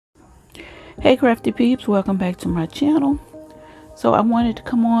Hey crafty peeps, welcome back to my channel. So I wanted to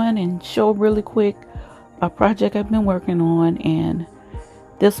come on and show really quick a project I've been working on, and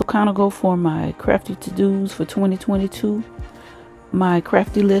this will kind of go for my crafty to-dos for 2022. My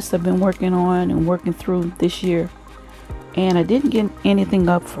crafty list I've been working on and working through this year, and I didn't get anything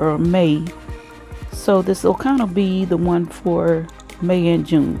up for May, so this will kind of be the one for May and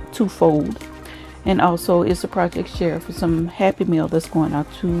June, twofold. And also it's a project share for some Happy Meal that's going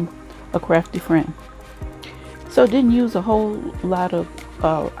out to a crafty friend. So didn't use a whole lot of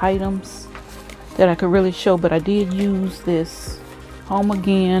items that I could really show, but I did use this Home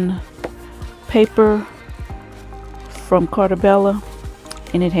Again paper from Cartabella,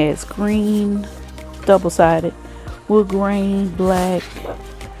 and it has green, double-sided, wood grain, black,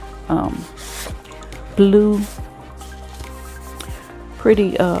 blue,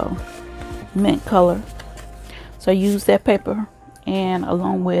 pretty mint color. So I used that paper, and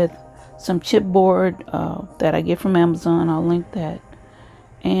along with some chipboard that I get from Amazon. I'll link that,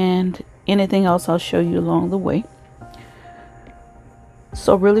 and anything else I'll show you along the way.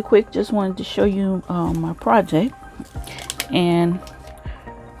 So really quick, just wanted to show you my project, and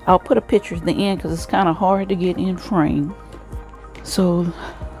I'll put a picture at the end because it's kind of hard to get in frame. So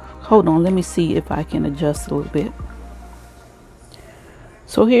hold on, let me see if I can adjust a little bit.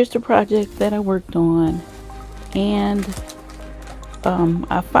 So here's the project that I worked on, and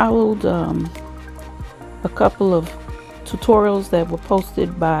I followed a couple of tutorials that were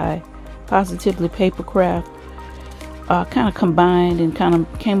posted by Positively Papercraft. Kind of combined and kind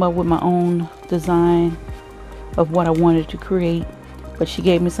of came up with my own design of what I wanted to create, but she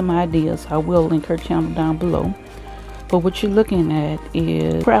gave me some ideas. I will link her channel down below. But what you're looking at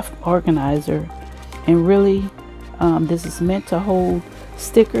is craft organizer, and really this is meant to hold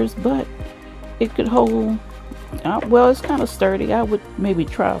stickers, but it could hold well, it's kind of sturdy. I would maybe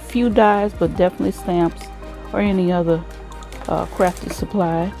try a few dies, but definitely stamps or any other crafty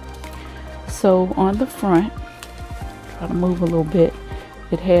supply. So on the front, try to move a little bit,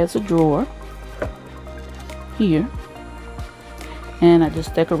 it has a drawer here, and I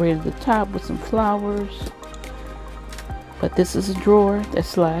just decorated the top with some flowers. But this is a drawer that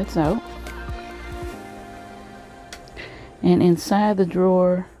slides out, and inside the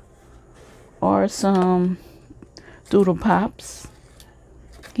drawer are some Doodle Pops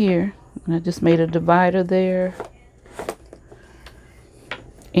here, and I just made a divider there.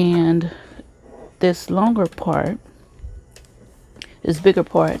 And this longer part, this bigger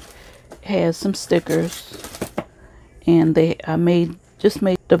part, has some stickers, and I just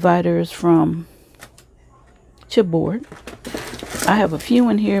made dividers from chipboard. I have a few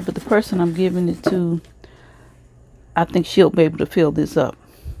in here, but the person I'm giving it to, I think she'll be able to fill this up.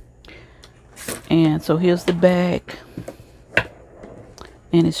 And so here's the back,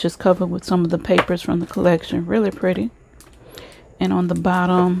 and it's just covered with some of the papers from the collection. Really pretty. And on the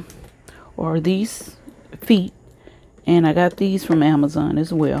bottom are these feet, and I got these from Amazon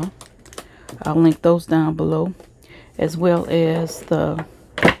as well. I'll link those down below, as well as the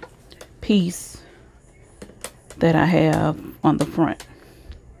piece that I have on the front.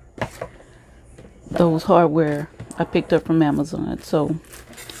 Those hardware I picked up from Amazon. So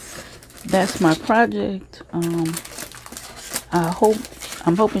that's my project. I'm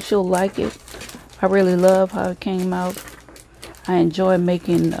hoping she'll like it. I really love how it came out. I enjoy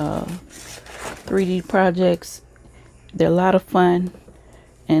making 3D projects. They're a lot of fun,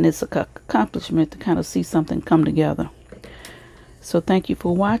 and it's an accomplishment to kind of see something come together. So thank you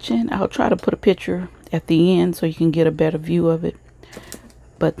for watching. I'll try to put a picture at the end so you can get a better view of it.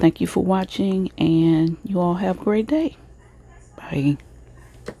 But thank you for watching, and you all have a great day. Bye.